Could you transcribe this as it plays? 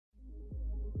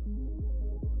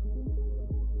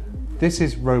This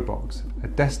is Robox, a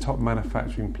desktop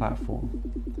manufacturing platform.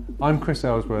 I'm Chris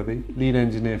Ellsworthy, lead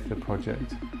engineer for the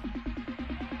project.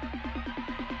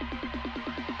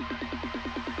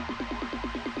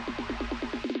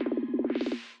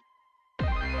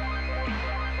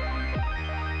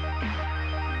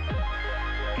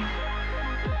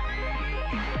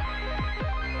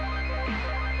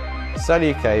 CEL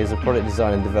UK is a product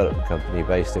design and development company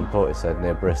based in Portishead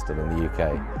near Bristol in the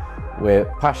UK. We're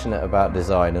passionate about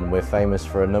design and we're famous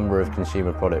for a number of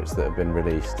consumer products that have been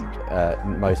released,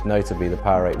 most notably the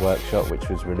Power 8 Workshop, which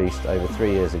was released over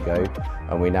 3 years ago,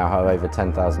 and we now have over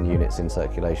 10,000 units in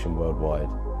circulation worldwide.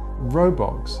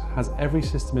 Robox has every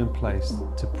system in place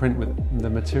to print with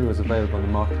the materials available on the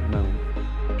market at the moment.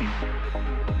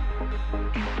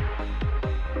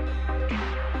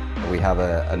 We have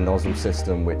a nozzle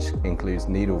system which includes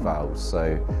needle valves,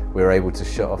 so we're able to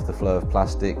shut off the flow of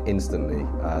plastic instantly.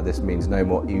 This means no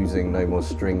more oozing, no more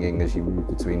stringing as you move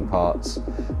between parts,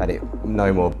 and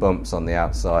no more bumps on the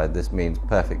outside. This means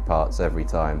perfect parts every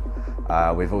time.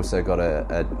 We've also got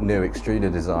a new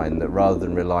extruder design that, rather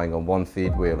than relying on one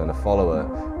feed wheel and a follower,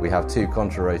 we have two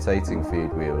contra-rotating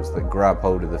feed wheels that grab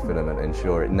hold of the filament,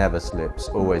 ensure it never slips,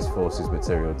 always forces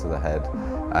material to the head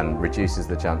and reduces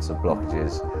the chance of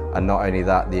blockages. And not only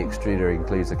that, the extruder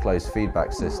includes a close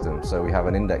feedback system, so we have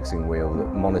an indexing wheel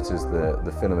that monitors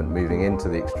the filament moving into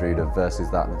the extruder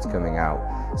versus that that's coming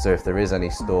out. So if there is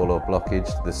any stall or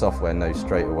blockage, the software knows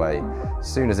straight away.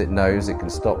 As soon as it knows, it can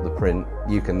stop the print.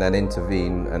 You can then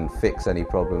intervene and fix any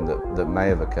problem that may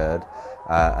have occurred,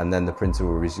 and then the printer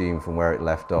will resume from where it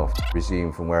left off.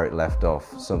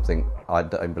 Something I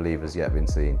don't believe has yet been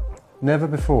seen. Never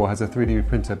before has a 3D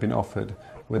printer been offered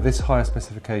with this higher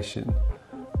specification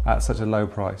at such a low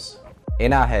price.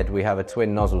 In our head we have a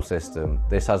twin nozzle system.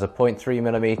 This has a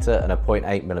 0.3mm and a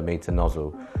 0.8mm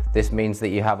nozzle. This means that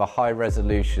you have a high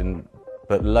resolution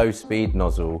but low speed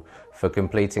nozzle for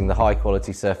completing the high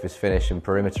quality surface finish and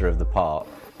perimeter of the part,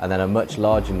 and then a much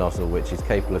larger nozzle which is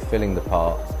capable of filling the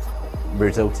part,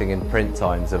 resulting in print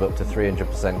times of up to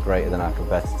 300% greater than our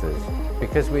competitors.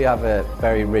 Because we have a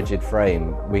very rigid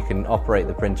frame, we can operate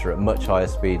the printer at much higher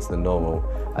speeds than normal.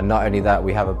 And not only that,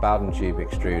 we have a Bowden tube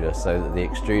extruder so that the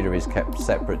extruder is kept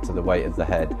separate to the weight of the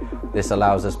head. This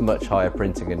allows us much higher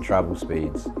printing and travel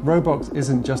speeds. Robox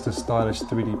isn't just a stylish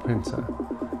 3D printer.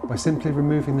 By simply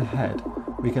removing the head,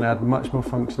 we can add much more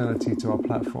functionality to our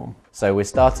platform. So we're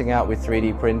starting out with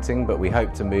 3D printing, but we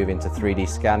hope to move into 3D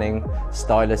scanning,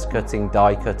 stylus cutting,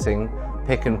 die cutting,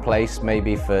 pick and place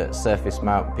maybe for surface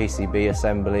mount PCB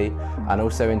assembly, and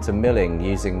also into milling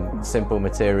using simple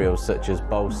materials such as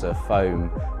balsa, foam,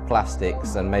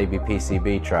 plastics and maybe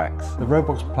PCB tracks. The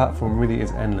Robox platform really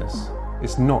is endless.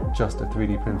 It's not just a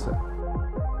 3D printer.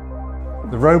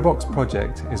 The Robox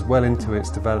project is well into its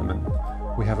development.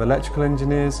 We have electrical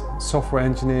engineers, software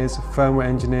engineers, firmware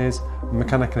engineers, and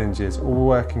mechanical engineers all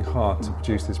working hard to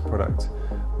produce this product.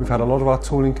 We've had a lot of our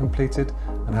tooling completed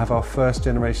and have our first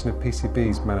generation of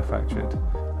PCBs manufactured.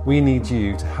 We need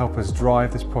you to help us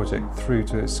drive this project through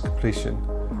to its completion.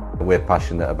 We're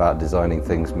passionate about designing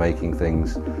things, making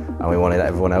things, and we wanted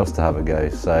everyone else to have a go,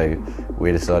 so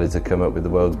we decided to come up with the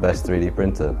world's best 3D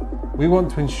printer. We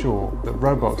want to ensure that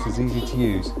Robox is easy to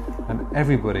use and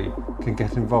everybody can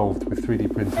get involved with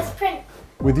 3D printing.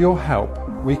 With your help,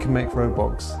 we can make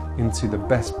Robox into the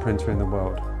best printer in the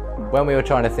world. When we were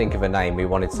trying to think of a name, we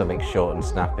wanted something short and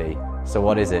snappy. So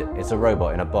what is it? It's a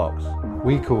robot in a box.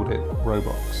 We called it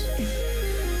Robox.